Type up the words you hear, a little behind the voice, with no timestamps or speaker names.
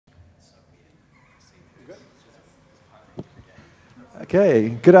Okay,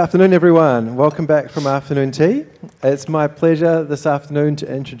 good afternoon everyone. Welcome back from afternoon tea. It's my pleasure this afternoon to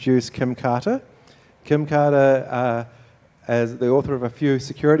introduce Kim Carter. Kim Carter is the author of a few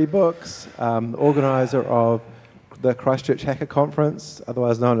security books, organiser of the Christchurch Hacker Conference,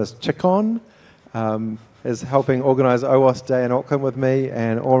 otherwise known as CHICON, is helping organise OWASP Day in Auckland with me,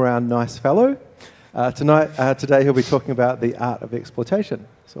 and all-round nice fellow. Today he'll be talking about the art of exploitation.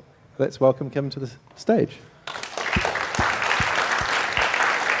 So let's welcome Kim to the stage.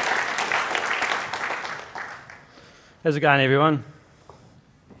 How's it going, everyone?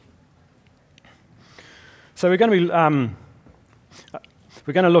 So we're going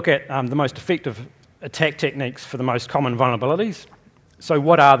to look at the most effective attack techniques for the most common vulnerabilities. So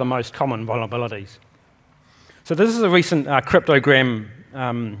what are the most common vulnerabilities? So this is a recent cryptogram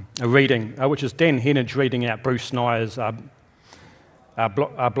reading, which is Dan Hennage reading out Bruce Snyer's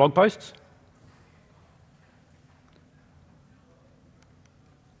blog posts.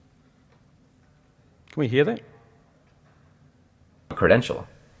 Can we hear that? Credential.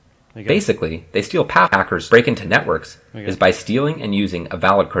 Basically, they steal hackers break into networks is by stealing and using a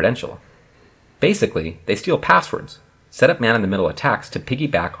valid credential. Basically, they steal passwords, set up man-in-the-middle attacks to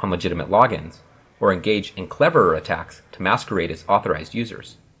piggyback on legitimate logins, or engage in cleverer attacks to masquerade as authorized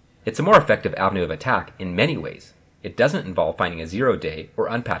users. It's a more effective avenue of attack in many ways. It doesn't involve finding a zero-day or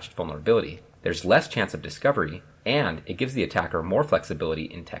unpatched vulnerability. There's less chance of discovery, and it gives the attacker more flexibility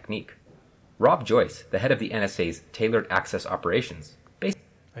in technique. Rob Joyce, the head of the NSA's Tailored Access Operations.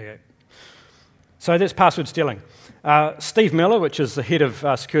 Okay. So that's password stealing. Steve Miller, which is the head of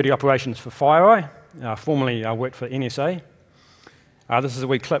security operations for FireEye, formerly worked for NSA. This is a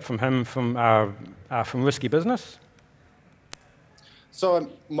wee clip from him from Risky Business.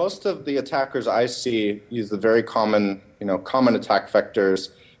 So most of the attackers I see use the very common attack vectors: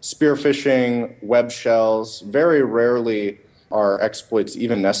 spear phishing, web shells. Very rarely are exploits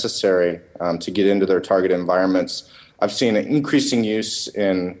even necessary to get into their target environments. I've seen an increasing use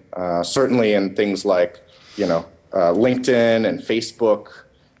in certainly in things like LinkedIn and Facebook,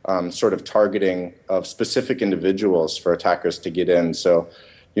 sort of targeting of specific individuals for attackers to get in. So,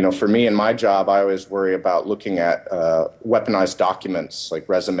 for me in my job, I always worry about looking at weaponized documents like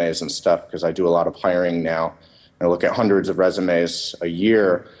resumes and stuff, because I do a lot of hiring now. I look at hundreds of resumes a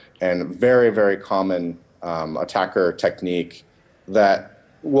year, and very, very common attacker technique that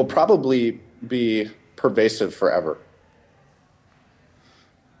will probably be pervasive forever.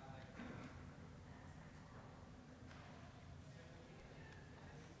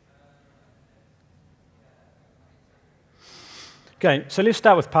 Okay, so let's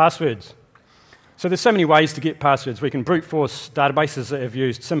start with passwords. So there's so many ways to get passwords. We can brute force databases that have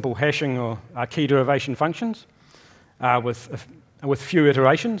used simple hashing or key derivation functions with few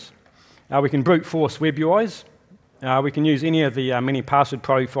iterations. We can brute force web UIs. We can use any of the many password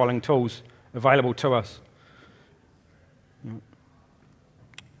profiling tools available to us.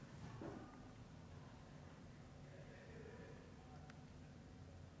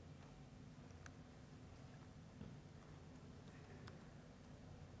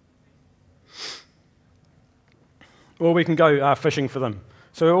 Or we can go phishing for them.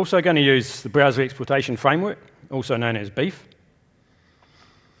 So we're also going to use the browser exploitation framework, also known as BEEF,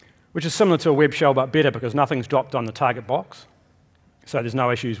 which is similar to a web shell but better because nothing's dropped on the target box. So there's no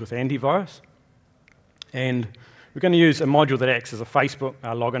issues with antivirus. And we're going to use a module that acts as a Facebook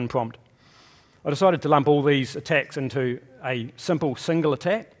login prompt. I decided to lump all these attacks into a simple single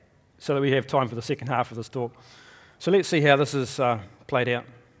attack so that we have time for the second half of this talk. So let's see how this is played out.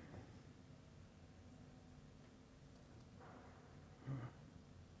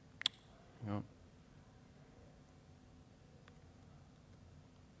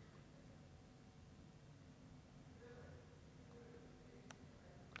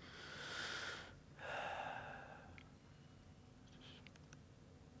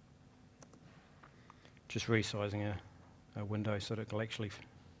 Just resizing a window so that it'll actually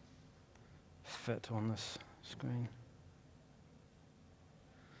fit on this screen.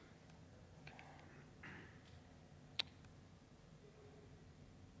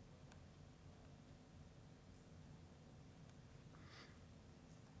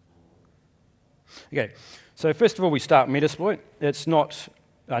 Okay, so first of all we start Metasploit. It's not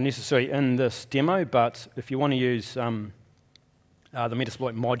necessary in this demo, but if you want to use the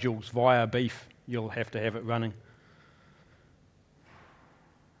Metasploit modules via BEEF, you'll have to have it running.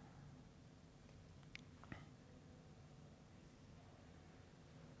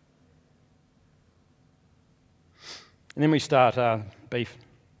 And then we start BEEF.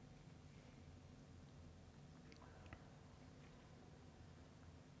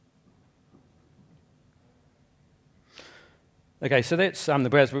 Okay, so that's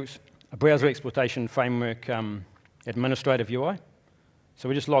the browser exploitation framework administrative UI. So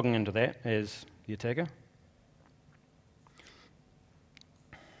we're just logging into that as the attacker.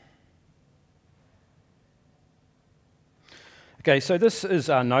 Okay, so this is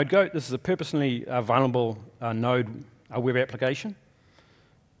NodeGoat. This is a purposely vulnerable Node web application.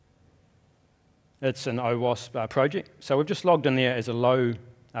 It's an OWASP project. So we've just logged in there as a low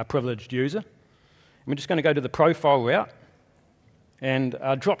privileged user. And we're just going to go to the profile route and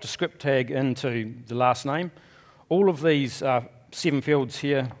dropped a script tag into the last name. All of these 7 fields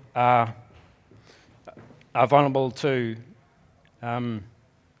here are vulnerable to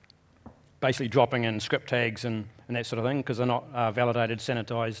basically dropping in script tags and that sort of thing, because they're not validated,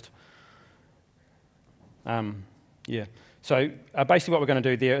 sanitized. Yeah. So basically what we're going to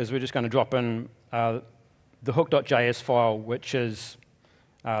do there is we're just going to drop in the hook.js file, which is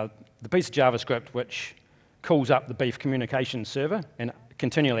the piece of JavaScript which calls up the beef communication server and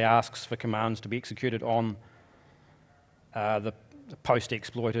continually asks for commands to be executed on the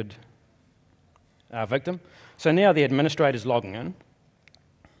post-exploited victim. So now the administrator's logging in,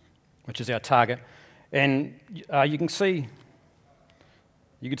 which is our target. And you can see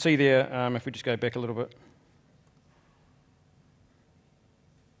there, if we just go back a little bit.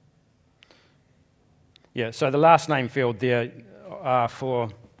 Yeah, so the last name field there for,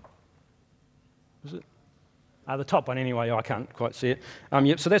 was it? The top one anyway, I can't quite see it.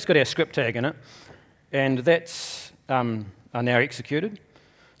 Yep, so that's got our script tag in it. And that's now executed.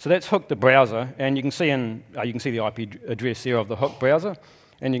 So that's hooked the browser, and you can see the IP address there of the hook browser.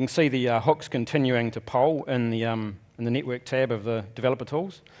 And you can see the hooks continuing to poll in the network tab of the developer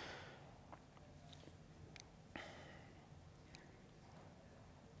tools.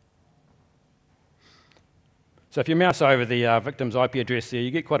 So if you mouse over the victim's IP address there,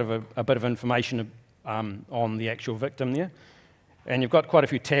 you get quite a bit of information on the actual victim there. And you've got quite a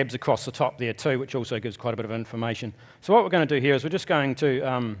few tabs across the top there too, which also gives quite a bit of information. So what we're going to do here is we're just going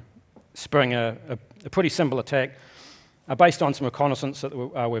to spring a pretty simple attack. Based on some reconnaissance that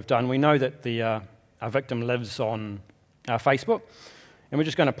we've done, we know that our victim lives on Facebook, and we're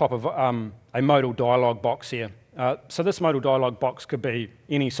just going to pop a modal dialog box here. So this modal dialog box could be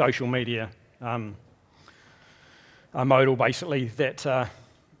any social media modal, basically. So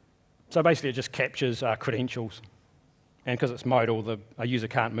basically, it just captures credentials, and because it's modal, a user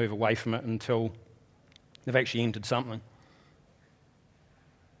can't move away from it until they've actually entered something.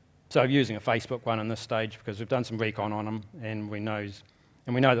 So I'm using a Facebook one in this stage because we've done some recon on them, and we know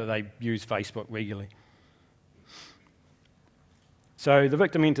that they use Facebook regularly. So the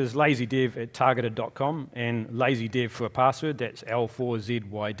victim enters lazydev@targeted.com and lazydev for a password. That's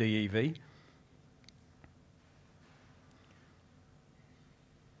L4ZYDEV.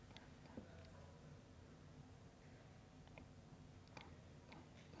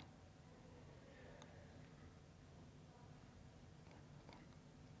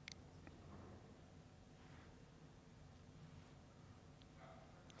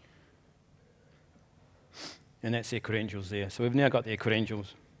 And that's their credentials there. So we've now got their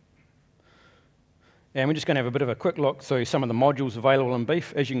credentials. And we're just going to have a bit of a quick look through some of the modules available in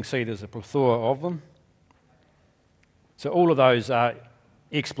Beef. As you can see, there's a plethora of them. So all of those are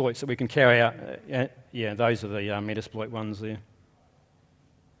exploits that we can carry out. Yeah, those are the Metasploit ones there.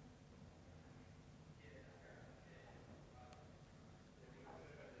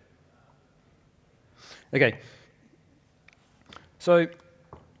 Okay. So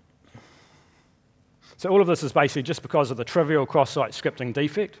all of this is basically just because of the trivial cross-site scripting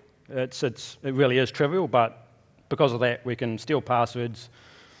defect. It really is trivial, but because of that, we can steal passwords.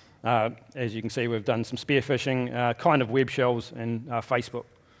 As you can see, we've done some spear phishing, kind of web shells, and Facebook.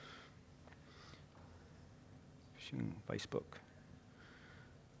 Phishing, Facebook.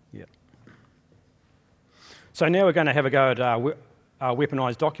 Yeah. So now we're going to have a go at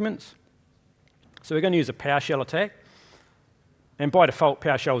weaponized documents. So we're going to use a PowerShell attack. And by default,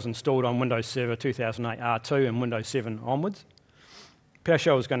 PowerShell is installed on Windows Server 2008 R2 and Windows 7 onwards.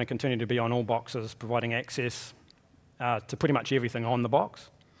 PowerShell is going to continue to be on all boxes, providing access to pretty much everything on the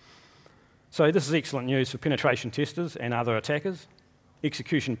box. So this is excellent news for penetration testers and other attackers.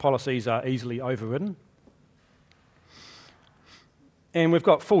 Execution policies are easily overridden. And we've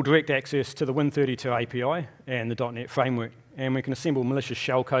got full direct access to the Win32 API and the .NET framework. And we can assemble malicious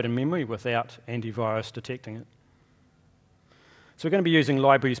shellcode in memory without antivirus detecting it. So we're going to be using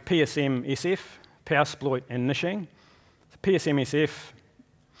libraries PSM-SF, Powersploit, and Nishang. PSM-SF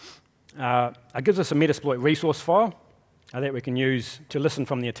gives us a Metasploit resource file that we can use to listen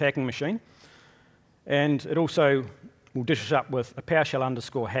from the attacking machine. And it also will dish us up with a PowerShell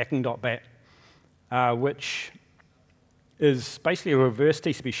 _hacking.bat, which is basically a reverse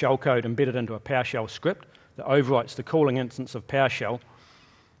TCP shellcode embedded into a PowerShell script that overwrites the calling instance of PowerShell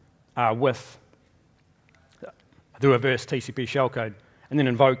with the reverse TCP shellcode, and then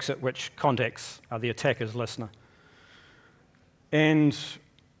invokes it, which contacts the attacker's listener. And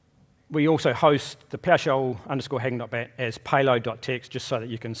we also host the PowerShell_hacking.bat as payload.txt, just so that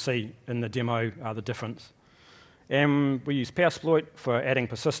you can see in the demo the difference. And we use PowerSploit for adding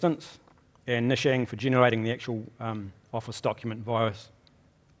persistence, and Nishang for generating the actual Office document virus.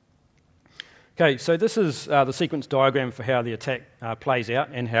 Okay, so this is the sequence diagram for how the attack plays out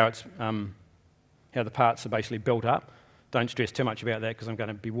and how the parts are basically built up. Don't stress too much about that because I'm going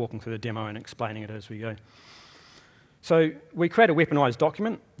to be walking through the demo and explaining it as we go. So we create a weaponized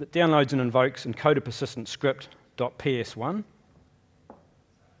document that downloads and invokes encoded persistent script.ps1.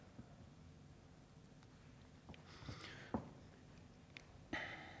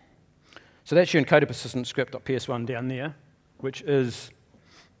 So that's your encoded persistent script.ps1 down there, which is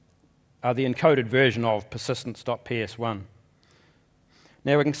the encoded version of persistence.ps1.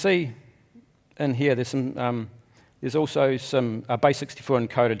 Now we can see in here there's also some base64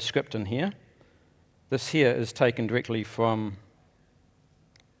 encoded script in here. This here is taken directly from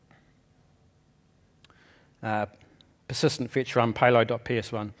persistent fetch run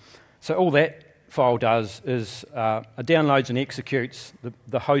payload.ps1. So all that file does is it downloads and executes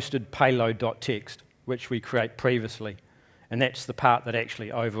the hosted payload.txt, which we create previously. And that's the part that actually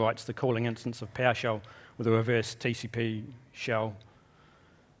overwrites the calling instance of PowerShell with a reverse TCP shell,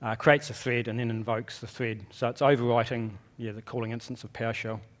 creates a thread, and then invokes the thread. So it's overwriting the calling instance of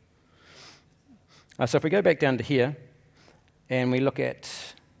PowerShell. So if we go back down to here, and we look at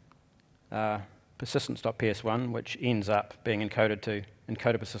persistence.ps1, which ends up being encoded to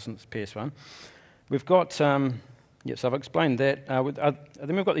encoded persistence ps1, we've got, so I've explained that.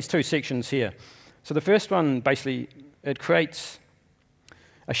 Then we've got these two sections here. So the first one, basically, it creates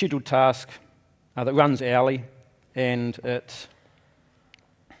a scheduled task that runs hourly, and it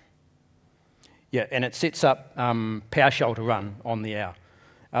sets up PowerShell to run on the hour.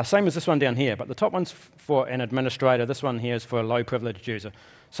 Same as this one down here, but the top one's for an administrator. This one here is for a low-privileged user.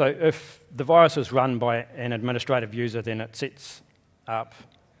 So if the virus is run by an administrative user, then it sets up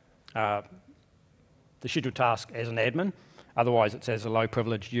the scheduled task as an admin. Otherwise, it's as a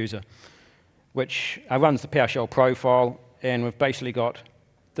low-privileged user, which runs the PowerShell profile, and we've basically got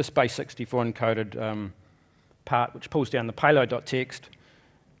this base64 encoded part, which pulls down the payload.txt,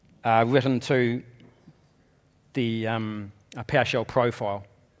 written to the PowerShell profile.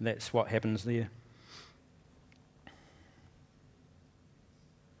 That's what happens there.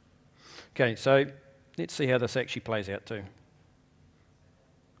 Okay, so let's see how this actually plays out too.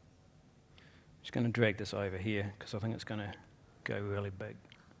 Just going to drag this over here because I think it's going to go really big.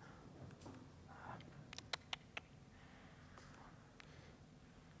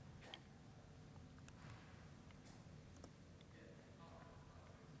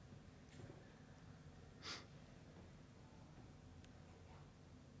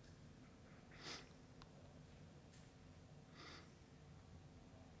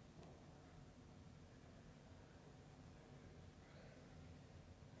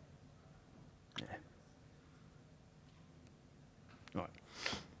 Right.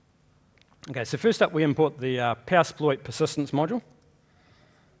 Okay, so first up we import the PowerSploit persistence module.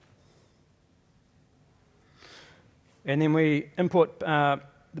 And then we import the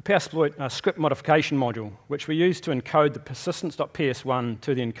PowerSploit script modification module, which we use to encode the persistence.ps1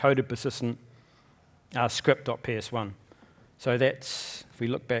 to the encoded persistent script.ps1. So that's, if we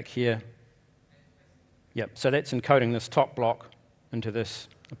look back here, so that's encoding this top block into this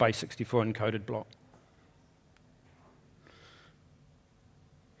base64 encoded block.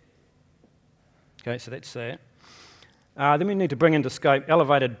 Okay, so that's that. Then we need to bring into scope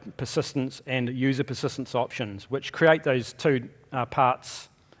elevated persistence and user persistence options, which create those two parts,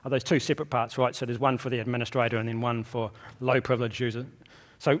 those two separate parts, right? So there's one for the administrator and then one for low-privileged user.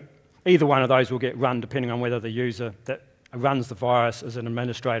 So either one of those will get run depending on whether the user that runs the virus is an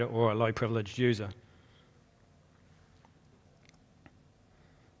administrator or a low-privileged user.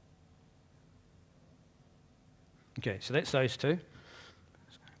 Okay, so that's those two.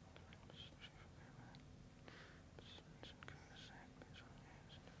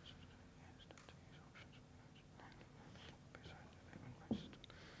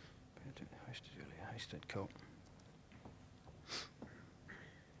 Cool.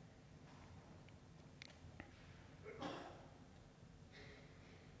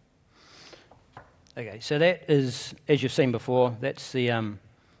 Okay, so that is, as you've seen before, that's the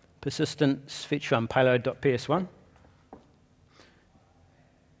persistence fetch run payload.ps1.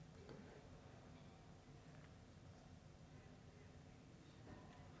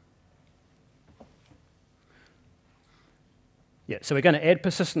 Yeah, so we're going to add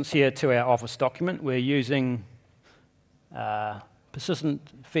persistence here to our Office document. We're using persistent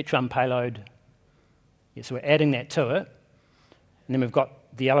fetch run payload. Yeah, so we're adding that to it. And then we've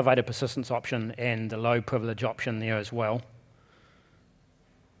got the elevated persistence option and the low privilege option there as well.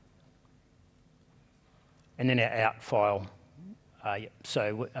 And then our out file.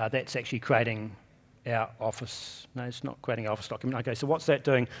 So that's actually creating our Office. No, it's not creating our Office document. Okay, so what's that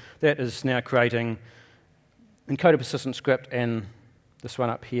doing? That is now creating encoded persistent script and this one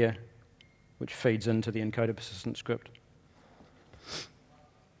up here, which feeds into the encoded persistent script.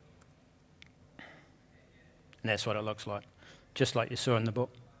 And that's what it looks like, just like you saw in the book.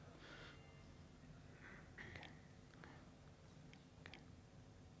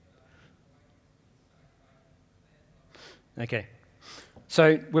 Okay,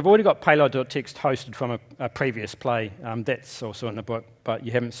 so we've already got payload.txt hosted from a previous play. That's also in the book, but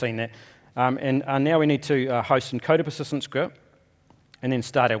you haven't seen that. And now we need to host encoded persistent script and then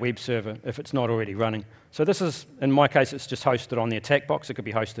start our web server if it's not already running. So this is, in my case, it's just hosted on the attack box. It could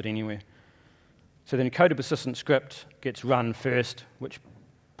be hosted anywhere. So the encoded persistent script gets run first, which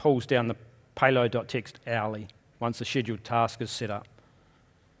pulls down the payload.txt hourly once the scheduled task is set up.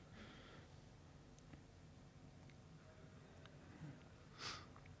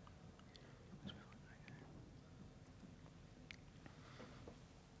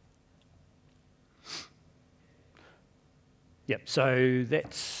 Yep, so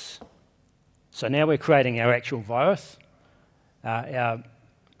now we're creating our actual virus, our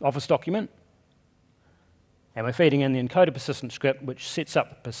Office document, and we're feeding in the encoded persistent script, which sets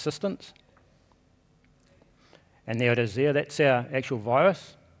up the persistence. And there it is there. That's our actual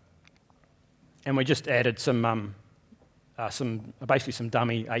virus. And we just added basically some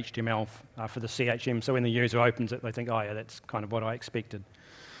dummy HTML for the CHM, so when the user opens it, they think, oh yeah, that's kind of what I expected.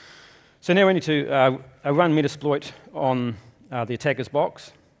 So now we need to run Metasploit on the attacker's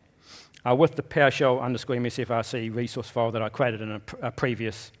box with the PowerShell_MSFRC resource file that I created in a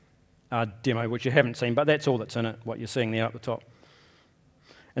previous demo, which you haven't seen, but that's all that's in it, what you're seeing there at the top.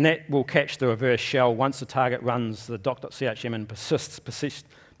 And that will catch the reverse shell once the target runs the doc.chm and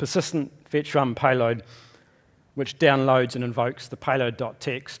persistent fetch run payload, which downloads and invokes the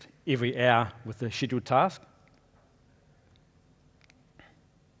payload.txt every hour with the scheduled task.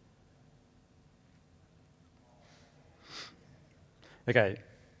 Okay,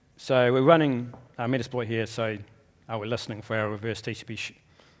 so we're running Metasploit here, so we're listening for our reverse TCP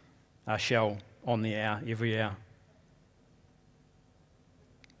shell on the hour, every hour.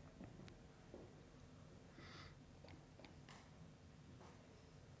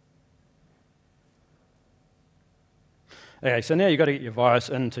 Okay, so now you've got to get your virus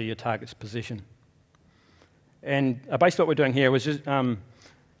into your target's position. And basically what we're doing here was just,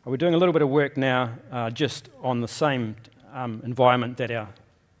 we're doing a little bit of work now just on the same environment that our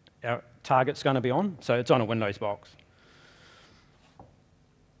target's going to be on. So it's on a Windows box.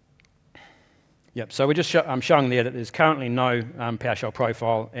 Yep, so we're just showing there that there's currently no PowerShell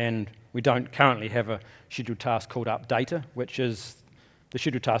profile, and we don't currently have a scheduled task called updater, which is the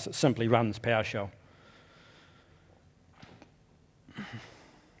scheduled task that simply runs PowerShell.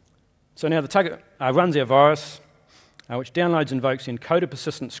 So now the target runs our virus, which downloads and invokes the encoded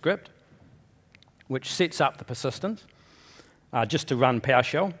persistent script, which sets up the persistence just to run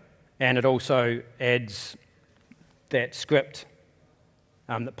PowerShell, and it also adds that script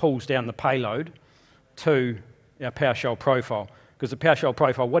that pulls down the payload to our PowerShell profile. Because the PowerShell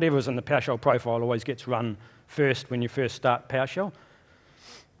profile, whatever's in the PowerShell profile always gets run first when you first start PowerShell.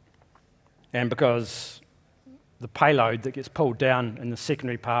 And because the payload that gets pulled down in the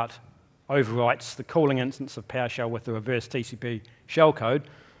secondary part overwrites the calling instance of PowerShell with the reverse TCP shellcode,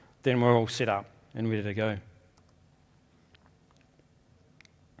 then we're all set up and ready to go.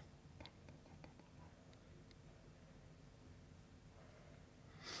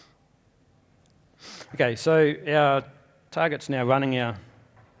 Okay, so our target's now running our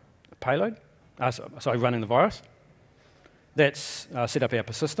payload, running the virus. That's set up our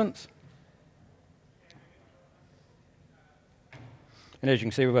persistence. And as you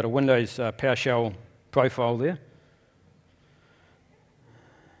can see, we've got a Windows PowerShell profile there.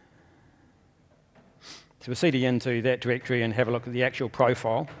 So we'll cd into that directory and have a look at the actual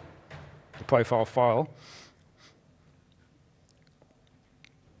profile, the profile file.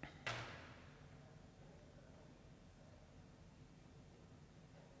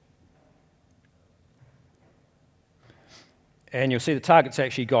 And you'll see the target's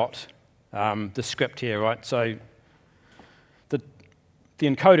actually got the script here, right? So the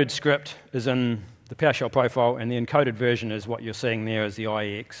encoded script is in the PowerShell profile, and the encoded version is what you're seeing there as the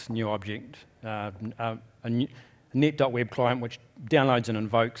IEX new object, a net.web client which downloads and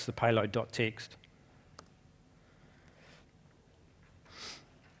invokes the payload.txt.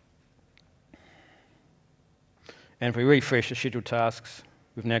 And if we refresh the scheduled tasks,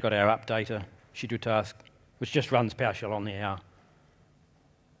 we've now got our updater scheduled task, which just runs PowerShell on the hour.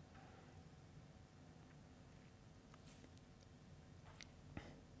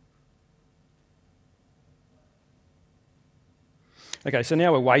 Okay, so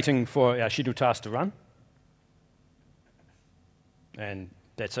now we're waiting for our scheduled task to run. And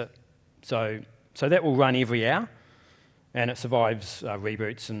that's it. So that will run every hour, and it survives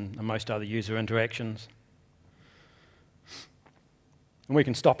reboots and most other user interactions. And we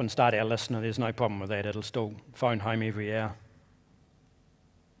can stop and start our listener. There's no problem with that. It'll still phone home every hour.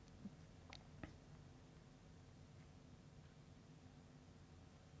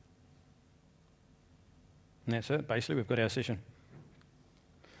 And that's it. Basically, we've got our session.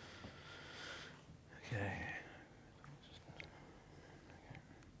 Okay.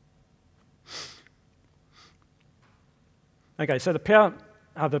 Okay, so the Power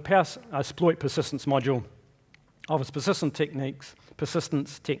Exploit Persistence module offers persistence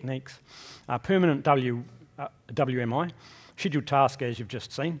techniques, permanent WMI, scheduled task as you've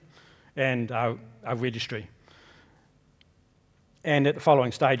just seen, and a registry. And at the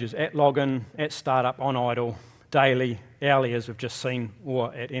following stages, at login, at startup, on idle, daily, hourly as we've just seen,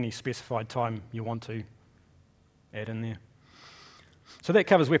 or at any specified time you want to add in there. So that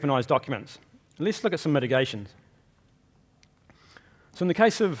covers weaponized documents. Let's look at some mitigations. So in the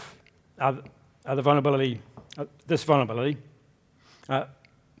case of the vulnerability, this vulnerability,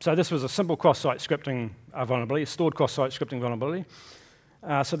 so this was a simple cross-site scripting vulnerability, a stored cross-site scripting vulnerability.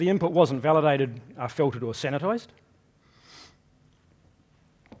 So the input wasn't validated, filtered, or sanitized.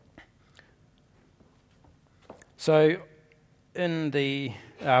 So in the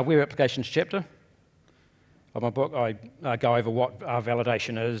Web Applications chapter of my book, I go over what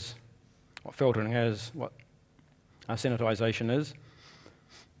validation is, what filtering is, what sanitization is,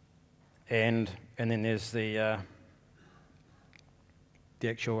 and then there's the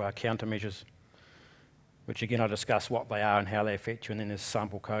actual countermeasures, which again I discuss what they are and how they affect you, and then there's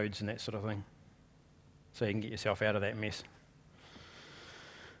sample codes and that sort of thing, so you can get yourself out of that mess.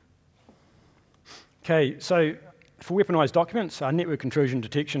 Okay, so for weaponized documents, network intrusion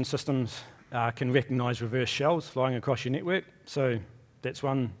detection systems can recognize reverse shells flying across your network, so that's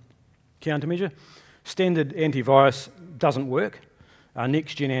one countermeasure. Standard antivirus doesn't work.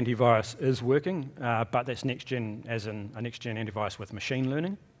 Next-gen antivirus is working, but that's next-gen as in a next-gen antivirus with machine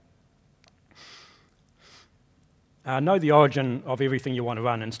learning. Know the origin of everything you want to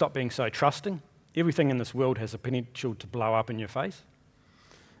run and stop being so trusting. Everything in this world has the potential to blow up in your face.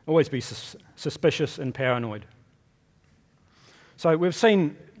 Always be suspicious and paranoid. So we've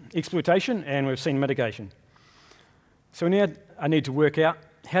seen exploitation and we've seen mitigation. So now I need to work out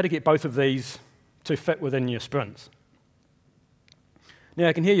how to get both of these to fit within your sprints. Now,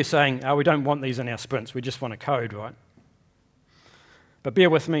 I can hear you saying, we don't want these in our sprints, we just want a code, right? But bear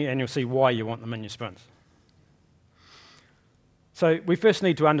with me and you'll see why you want them in your sprints. So we first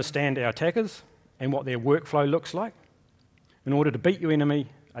need to understand our attackers and what their workflow looks like. In order to beat your enemy,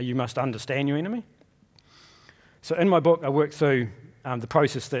 you must understand your enemy. So in my book, I work through the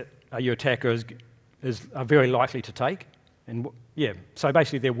process that your attacker is very likely to take. And yeah, so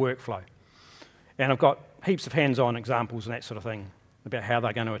basically their workflow. And I've got heaps of hands-on examples and that sort of thing about how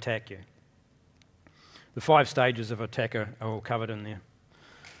they're going to attack you. The 5 stages of attacker are all covered in there.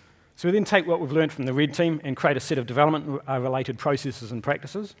 So we then take what we've learned from the red team and create a set of development-related processes and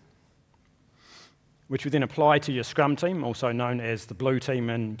practices, which we then apply to your scrum team, also known as the blue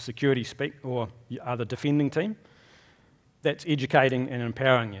team in security speak, or your other defending team. That's educating and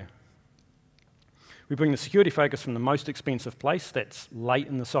empowering you. We bring the security focus from the most expensive place, that's late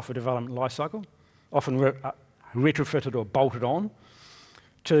in the software development lifecycle, often retrofitted or bolted on,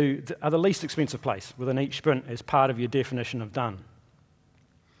 to the least expensive place within each sprint as part of your definition of done.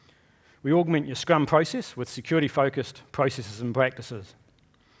 We augment your Scrum process with security-focused processes and practices.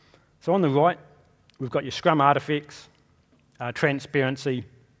 So on the right, we've got your Scrum artifacts, transparency,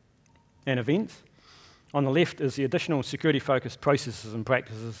 and events. On the left is the additional security-focused processes and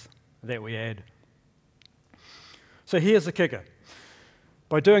practices that we add. So here's the kicker.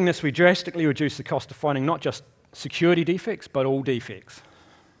 By doing this, we drastically reduce the cost of finding not just security defects, but all defects.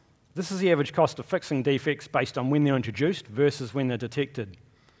 This is the average cost of fixing defects based on when they're introduced versus when they're detected.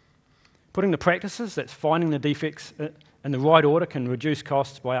 Putting the practices, that's finding the defects in the right order, can reduce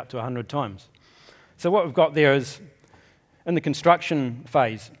costs by up to 100 times. So what we've got there is, in the construction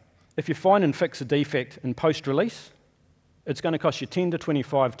phase, if you find and fix a defect in post-release, it's going to cost you 10 to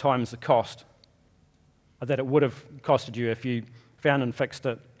 25 times the cost that it would have costed you if you found and fixed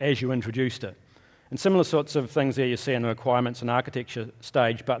it as you introduced it. And similar sorts of things there you see in the requirements and architecture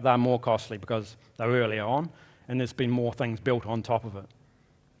stage, but they're more costly because they're earlier on, and there's been more things built on top of it.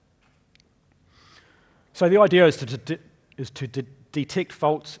 So the idea is to detect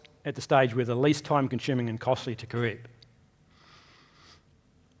faults at the stage where they're least time-consuming and costly to correct.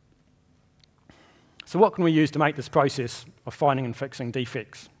 So what can we use to make this process of finding and fixing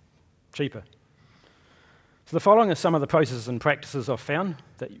defects cheaper? So the following are some of the processes and practices I've found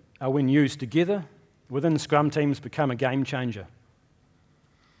that are, when used together within Scrum teams, become a game changer.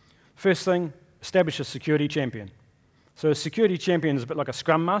 First thing, establish a security champion. So a security champion is a bit like a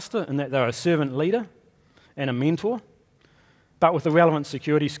Scrum Master in that they're a servant leader and a mentor, but with the relevant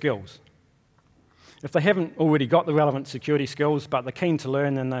security skills. If they haven't already got the relevant security skills, but they're keen to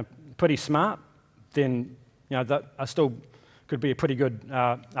learn and they're pretty smart, then that still could be a pretty good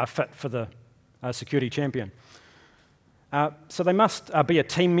fit for the security champion. So they must be a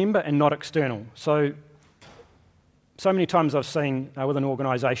team member and not external. So many times I've seen within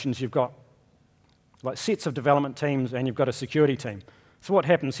organisations you've got like sets of development teams and you've got a security team. So what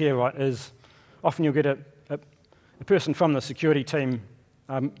happens here, right, is often you'll get a person from the security team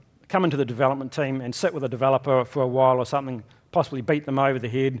come into the development team and sit with a developer for a while or something, possibly beat them over the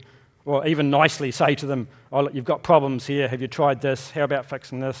head, or even nicely say to them, "Oh, look, you've got problems here. Have you tried this? How about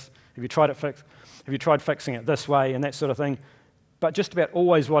fixing this? Have you tried fixing it this way?" and that sort of thing. But just about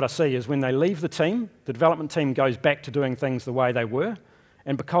always what I see is when they leave the team, the development team goes back to doing things the way they were,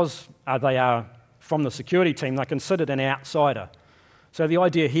 and because they are from the security team, they're considered an outsider. So the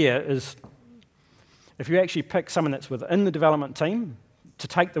idea here is if you actually pick someone that's within the development team to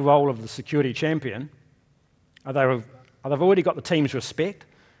take the role of the security champion, they've already got the team's respect,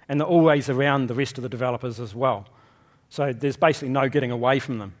 and they're always around the rest of the developers as well. So there's basically no getting away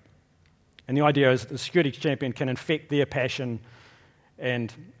from them. And the idea is that the security champion can infect their passion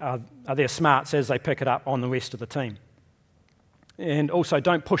and their smarts as they pick it up on the rest of the team. And also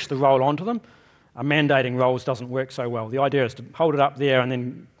don't push the role onto them. Mandating roles doesn't work so well. The idea is to hold it up there and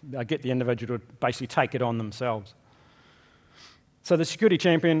then get the individual to basically take it on themselves. So the security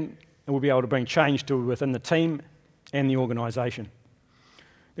champion will be able to bring change to within the team and the organisation.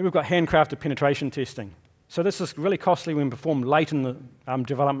 Then we've got handcrafted penetration testing. So this is really costly when performed late in the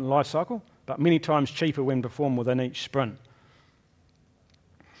development life cycle, but many times cheaper when performed within each sprint.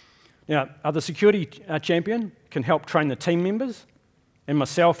 Now, the security champion can help train the team members, and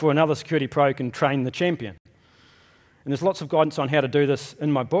myself or another security pro can train the champion. And there's lots of guidance on how to do this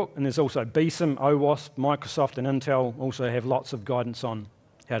in my book, and there's also BSIM, OWASP, Microsoft, and Intel also have lots of guidance on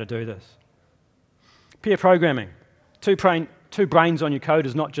how to do this. Peer programming. Two brains on your code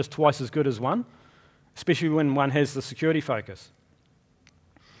is not just twice as good as one, especially when one has the security focus.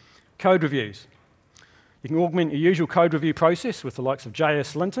 Code reviews. You can augment your usual code review process with the likes of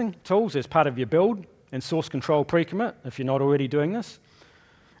JS linting tools as part of your build and source control pre-commit if you're not already doing this.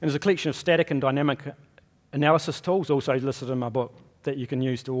 And there's a collection of static and dynamic analysis tools also listed in my book that you can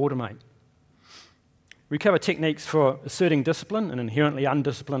use to automate. We cover techniques for asserting discipline in inherently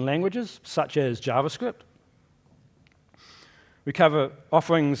undisciplined languages, such as JavaScript. We cover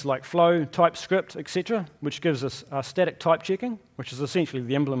offerings like Flow, TypeScript, etc., which gives us static type checking, which is essentially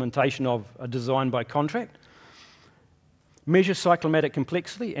the implementation of a design by contract. Measure cyclomatic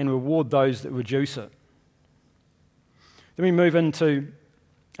complexity and reward those that reduce it. Then we move into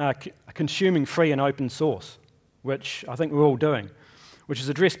consuming free and open source, which I think we're all doing, which is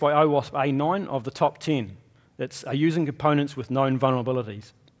addressed by OWASP A9 of the top 10. That's using components with known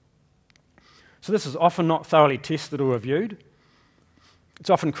vulnerabilities. So this is often not thoroughly tested or reviewed. It's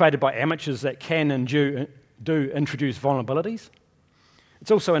often created by amateurs that can and do introduce vulnerabilities.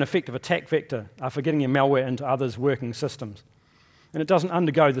 It's also an effective attack vector for getting your malware into others' working systems. And it doesn't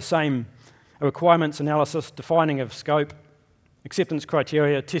undergo the same requirements analysis, defining of scope, acceptance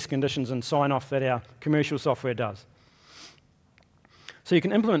criteria, test conditions, and sign-off that our commercial software does. So you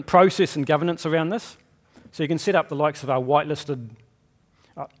can implement process and governance around this. So you can set up the likes of our whitelisted,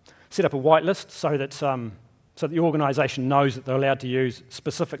 set up a whitelist so that the organisation knows that they're allowed to use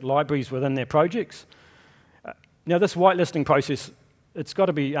specific libraries within their projects. Now this whitelisting process, it's got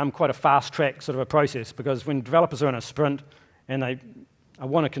to be quite a fast-track sort of a process, because when developers are in a sprint and they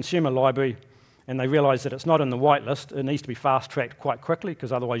want to consume a library and they realise that it's not in the whitelist, it needs to be fast-tracked quite quickly,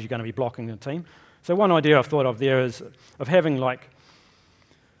 because otherwise you're going to be blocking the team. So one idea I've thought of there is of having like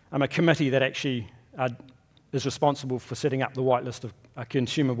a committee that actually is responsible for setting up the whitelist of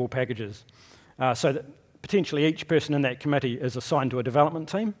consumable packages. So that potentially each person in that committee is assigned to a development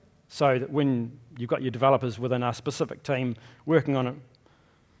team, so that when you've got your developers within a specific team working on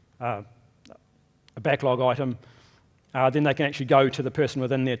a backlog item, then they can actually go to the person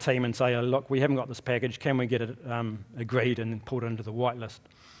within their team and say, oh, look, we haven't got this package, can we get it agreed and then pulled into the whitelist?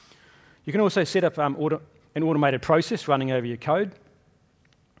 You can also set up an automated process running over your code,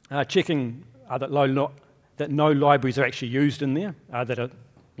 checking that no libraries are actually used in there that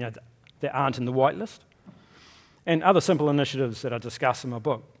aren't in the whitelist, and other simple initiatives that I discuss in my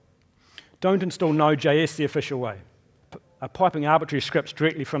book. Don't install Node.js the official way. Piping arbitrary scripts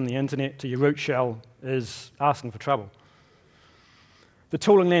directly from the internet to your root shell is asking for trouble. The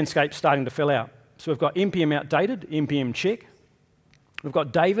tooling landscape's starting to fill out. So we've got npm outdated, npm check. We've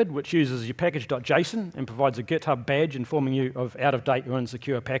got David, which uses your package.json and provides a GitHub badge informing you of out-of-date or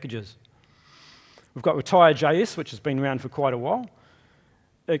insecure packages. We've got retire.js, which has been around for quite a while.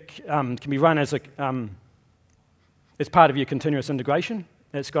 It can be run as part of your continuous integration.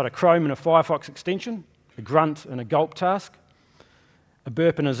 It's got a Chrome and a Firefox extension, a grunt and a gulp task, a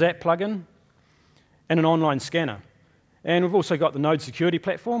burp and a zap plugin, and an online scanner. And we've also got the Node security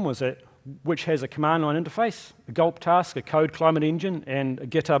platform, which has a command line interface, a gulp task, a code climate engine, and a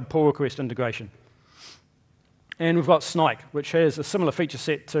GitHub pull request integration. And we've got Snike, which has a similar feature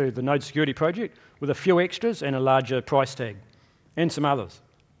set to the Node security project with a few extras and a larger price tag, and some others.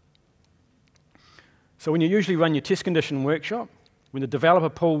 So when you usually run your test condition workshop, when the developer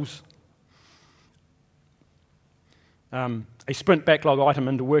pulls a sprint backlog item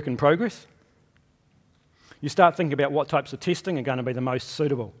into work in progress, you start thinking about what types of testing are going to be the most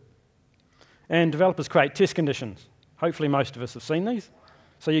suitable. And developers create test conditions. Hopefully most of us have seen these.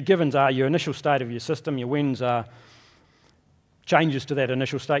 So your givens are your initial state of your system, your whens are changes to that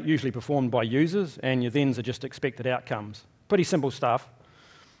initial state, usually performed by users, and your thens are just expected outcomes. Pretty simple stuff.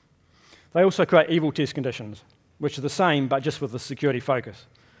 They also create evil test conditions, which are the same, but just with a security focus.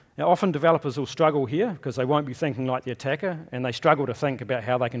 Now, often developers will struggle here because they won't be thinking like the attacker, and they struggle to think about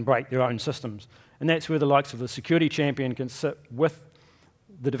how they can break their own systems. And that's where the likes of the security champion can sit with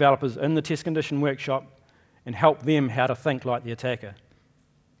the developers in the test condition workshop and help them how to think like the attacker.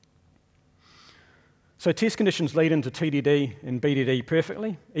 So test conditions lead into TDD and BDD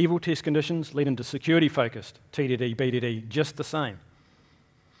perfectly. Evil test conditions lead into security-focused TDD, BDD, just the same.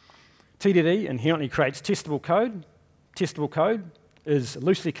 TDD inherently creates testable code. Testable code is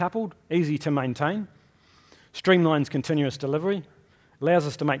loosely coupled, easy to maintain, streamlines continuous delivery, allows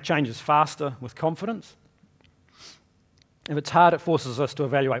us to make changes faster with confidence. If it's hard, it forces us to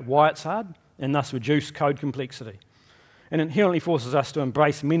evaluate why it's hard and thus reduce code complexity. And inherently forces us to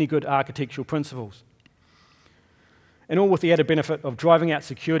embrace many good architectural principles. And all with the added benefit of driving out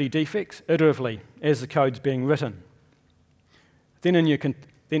security defects iteratively as the code's being written. Then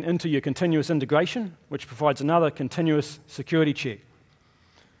into your continuous integration, which provides another continuous security check.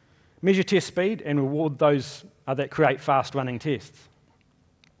 Measure test speed and reward those that create fast-running tests.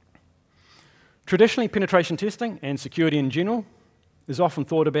 Traditionally, penetration testing and security in general is often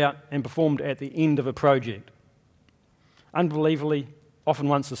thought about and performed at the end of a project. Unbelievably, often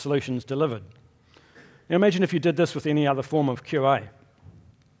once the solution's delivered. Now imagine if you did this with any other form of QA.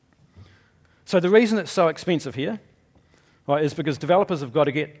 So the reason it's so expensive here, right, is because developers have got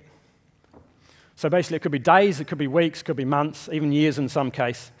to get, so basically it could be days, it could be weeks, it could be months, even years in some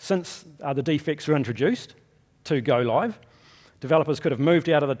case, since the defects were introduced to go live. Developers could have moved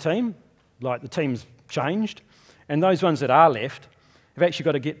out of the team, like the team's changed, and those ones that are left have actually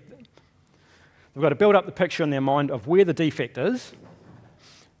got to they've got to build up the picture in their mind of where the defect is.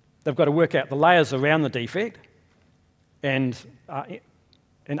 They've got to work out the layers around the defect and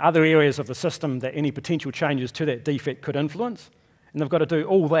in other areas of the system that any potential changes to that defect could influence, and they've got to do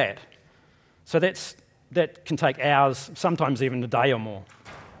all that. So that can take hours, sometimes even a day or more.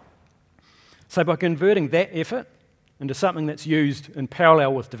 So by converting that effort into something that's used in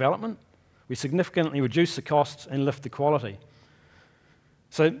parallel with development, we significantly reduce the costs and lift the quality.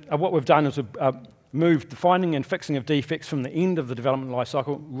 So what we've done is we've moved the finding and fixing of defects from the end of the development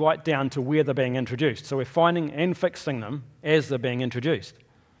lifecycle right down to where they're being introduced. So we're finding and fixing them as they're being introduced.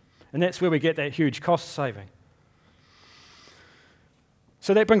 And that's where we get that huge cost saving.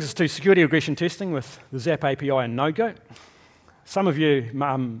 So that brings us to security regression testing with the Zap API and NodeGoat. Some of you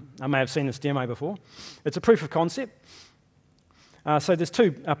may have seen this demo before. It's a proof of concept. So there's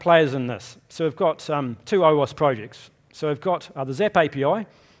two players in this. So we've got two OWASP projects. So we've got the Zap API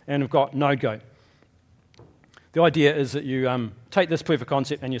and we've got NodeGoat. The idea is that you take this proof of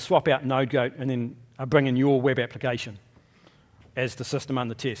concept and you swap out NodeGoat and then bring in your web application as the system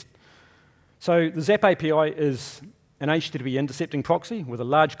under test. So the Zap API is an HTTP intercepting proxy with a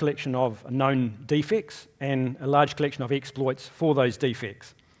large collection of known defects and a large collection of exploits for those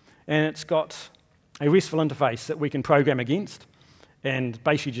defects. And it's got a RESTful interface that we can program against and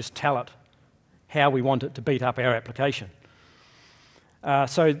basically just tell it how we want it to beat up our application.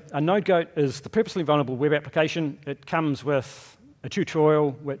 So a NodeGoat is the purposely vulnerable web application. It comes with a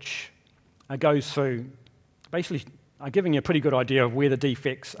tutorial which goes through basically giving you a pretty good idea of where the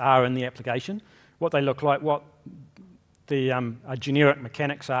defects are in the application, what they look like, what the generic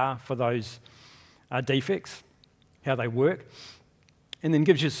mechanics are for those defects, how they work, and then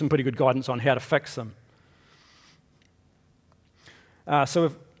gives you some pretty good guidance on how to fix them.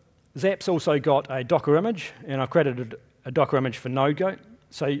 So Zap's also got a Docker image, and I've created a Docker image for NodeGoat.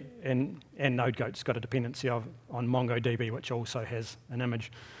 So, and NodeGoat's got a dependency on MongoDB, which also has an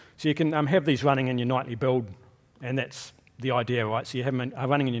image. So you can have these running in your nightly build, and that's the idea, right? So you have them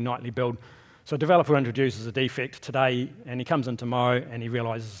running in your nightly build. So a developer introduces a defect today, and he comes in tomorrow, and he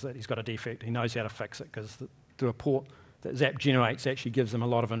realizes that he's got a defect. He knows how to fix it, because the report that Zap generates actually gives them a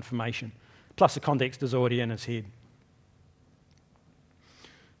lot of information. Plus the context is already in his head.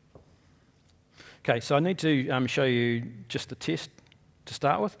 Okay, so I need to show you just the test to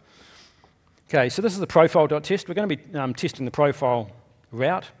start with. Okay, so this is the profile.test. We're going to be testing the profile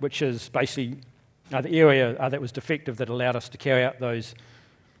route, which is basically the area that was defective that allowed us to carry out those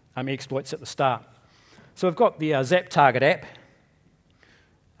exploits at the start. So we've got the Zap target app.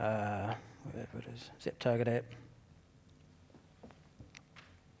 Whatever it is, Zap target app.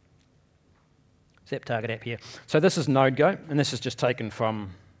 Zap target app here. So this is NodeGoat, and this is just taken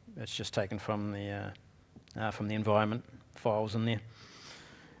from the environment files in there.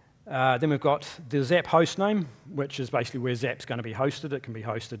 Then we've got the Zap host name, which is basically where Zap's going to be hosted. It can be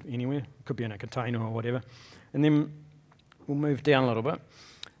hosted anywhere. It could be in a container or whatever. And then we'll move down a little bit.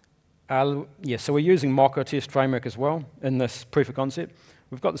 So we're using Mocha test framework as well in this proof of concept.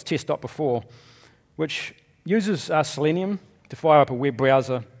 We've got this test.before, which uses Selenium to fire up a web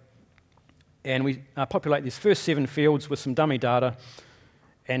browser, and we populate these first 7 fields with some dummy data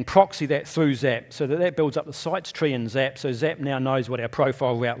and proxy that through Zap, so that builds up the sites tree in Zap, so Zap now knows what our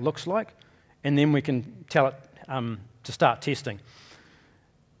profile route looks like, and then we can tell it to start testing.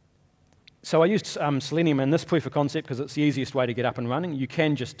 So I used Selenium in this proof of concept because it's the easiest way to get up and running. You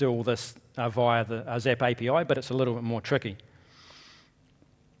can just do all this via the Zap API, but it's a little bit more tricky.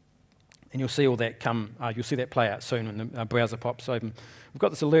 And you'll see all that you'll see that play out soon when the browser pops open. We've got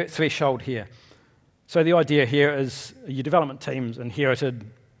this alert threshold here. So the idea here is your development teams inherited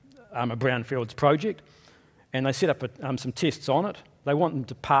a Brownfields project, and they set up some tests on it. They want them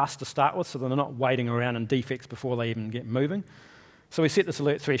to pass to start with, so they're not waiting around in defects before they even get moving. So we set this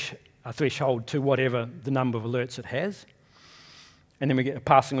alert threshold to whatever the number of alerts it has, and then we get a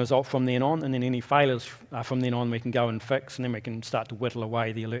passing result from then on, and then any failures from then on we can go and fix, and then we can start to whittle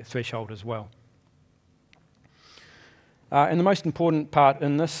away the alert threshold as well. And the most important part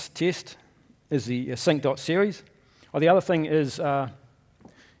in this test is the sync.series. The other thing is,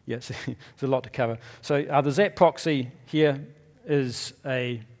 it's a lot to cover. So the Zap proxy here is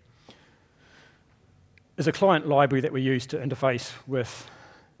a client library that we use to interface with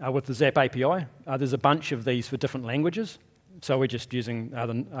the Zap API. There's a bunch of these for different languages, so we're just using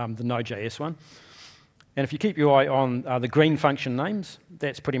the Node.js one. And if you keep your eye on the green function names,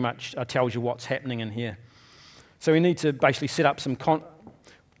 that's pretty much tells you what's happening in here. So we need to basically set up some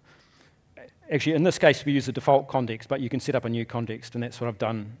actually, in this case, we use the default context, but you can set up a new context, and that's what I've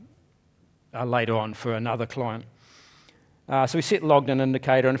done later on for another client. So we set logged in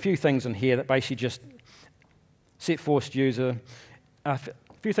indicator and a few things in here that basically just set forced user. A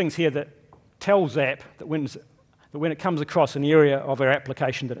few things here that tell Zap that when it comes across an area of our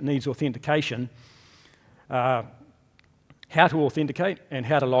application that it needs authentication, how to authenticate and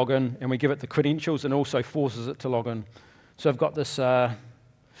how to log in, and we give it the credentials and also forces it to log in. So I've got this.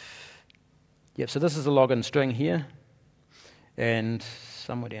 So this is the login string here, and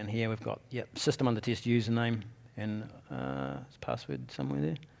somewhere down here we've got system under test username and password somewhere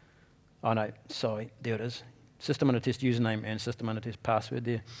there. Oh no, sorry, there it is. System under test username and system under test password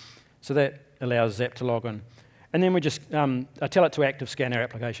there. So that allows Zap to log in. And then we just tell it to active scan our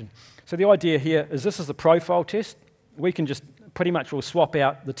application. So the idea here is this is the profile test. We can just pretty much we'll swap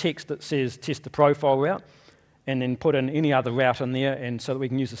out the text that says test the profile route, and then put in any other route in there, and so that we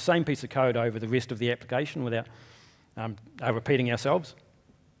can use the same piece of code over the rest of the application without repeating ourselves.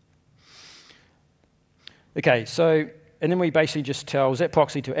 Okay, so, and then we basically just tell Zap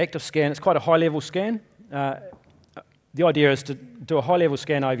proxy to active scan. It's quite a high-level scan. The idea is to do a high-level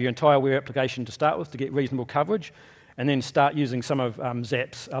scan over your entire web application to start with to get reasonable coverage, and then start using some of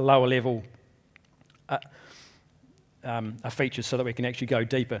Zap's lower-level features so that we can actually go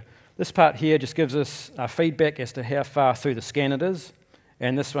deeper. This part here just gives us feedback as to how far through the scan it is,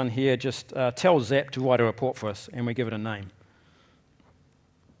 and this one here just tells Zap to write a report for us, and we give it a name.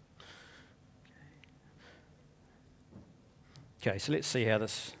 Okay, so let's see how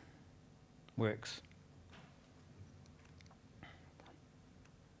this works.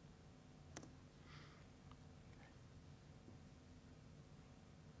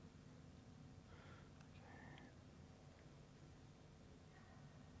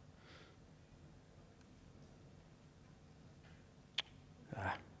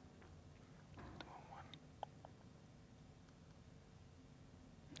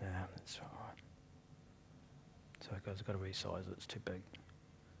 That's all right. So guys, I've got to resize it, it's too big.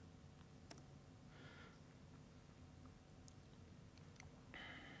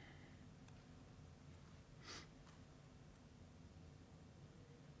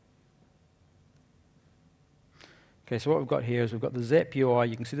 Okay, so what we've got here is we've got the Zap UI.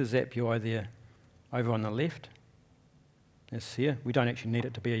 You can see the Zap UI there over on the left. It's here. We don't actually need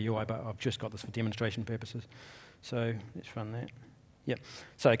it to be a UI, but I've just got this for demonstration purposes. So let's run that. Yep.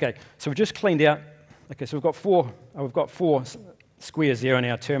 So okay, so we've just cleaned out. Okay, so we've got four squares there in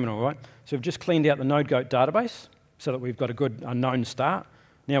our terminal, right? So we've just cleaned out the NodeGoat database so that we've got a good known start.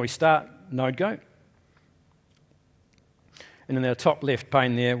 Now we start NodeGoat. And in the top left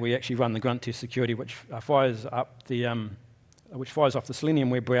pane there, we actually run the grunt test security, which fires off the Selenium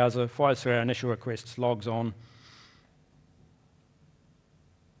web browser, fires through our initial requests, logs on.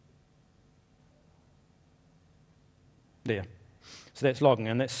 There. So that's logging,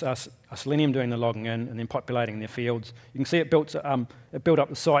 and that's us Selenium doing the logging in and then populating their fields. You can see it built up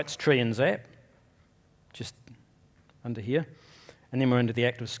the sites tree in Zap, just under here, and then we're into the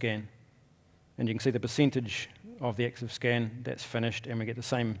active scan. And you can see the percentage of the active scan, that's finished, and we get the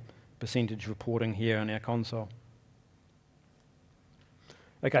same percentage reporting here in our console.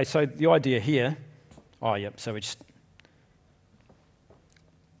 Okay, so the idea here, so we're just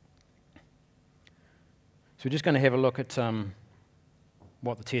going to have a look at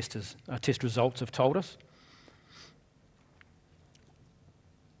what the test results have told us.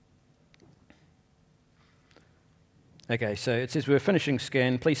 Okay, so it says we're finishing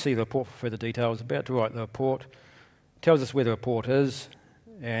scan. Please see the report for further details. About to write the report. Tells us where the report is,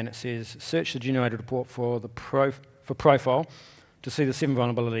 and it says search the generated report for profile to see the 7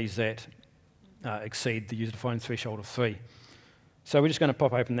 vulnerabilities that exceed the user-defined threshold of 3. So we're just going to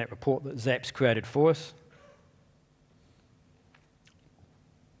pop open that report that Zap's created for us.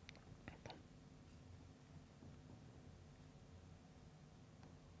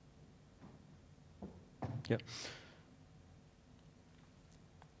 Yep.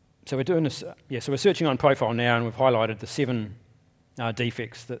 So we're doing this, so we're searching on profile now, and we've highlighted the 7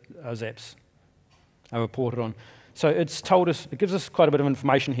 defects that Zaps are reported on. So it's told us, it gives us quite a bit of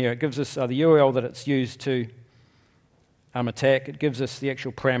information here. It gives us the URL that it's used to attack. It gives us the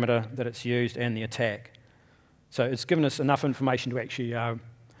actual parameter that it's used and the attack. So it's given us enough information to actually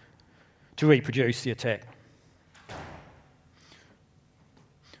to reproduce the attack.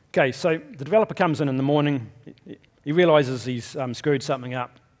 Okay, so the developer comes in the morning. He realizes he's screwed something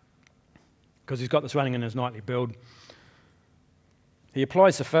up because he's got this running in his nightly build. He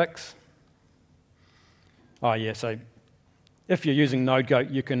applies the fix. So if you're using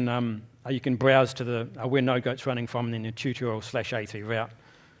NodeGoat, you can browse to the where NodeGoat's running from, and then the tutorial/A3 route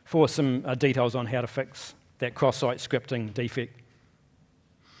for some details on how to fix that cross-site scripting defect.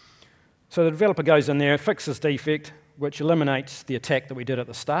 So the developer goes in there, fixes defect, which eliminates the attack that we did at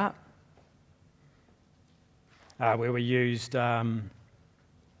the start, where we used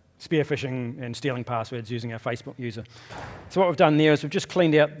spear phishing and stealing passwords using our Facebook user. So what we've done there is we've just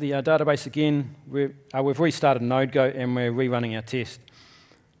cleaned out the database again. We've restarted NodeGoat, and we're rerunning our test.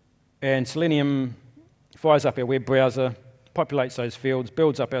 And Selenium fires up our web browser, populates those fields,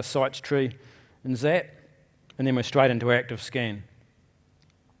 builds up our sites tree in Zap, and then we're straight into our active scan.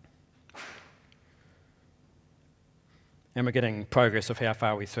 And we're getting progress of how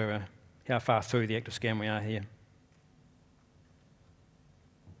far through the active scan we are here.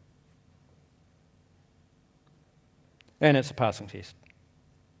 And it's a passing test.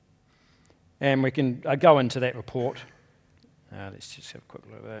 And we can go into that report. Let's just have a quick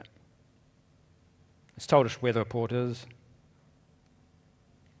look at that. It's told us where the report is.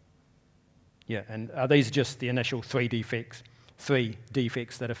 Yeah, and these are just the initial 3 defects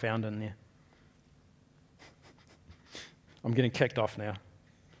that are found in there. I'm getting kicked off now.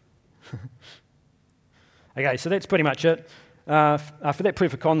 Okay, so that's pretty much it. For that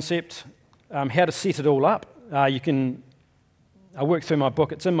proof of concept, how to set it all up, you can work through my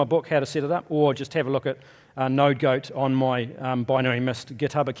book. It's in my book, How to Set It Up, or just have a look at NodeGoat on my Binary Mist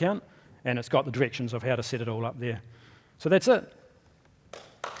GitHub account, and it's got the directions of how to set it all up there. So that's it.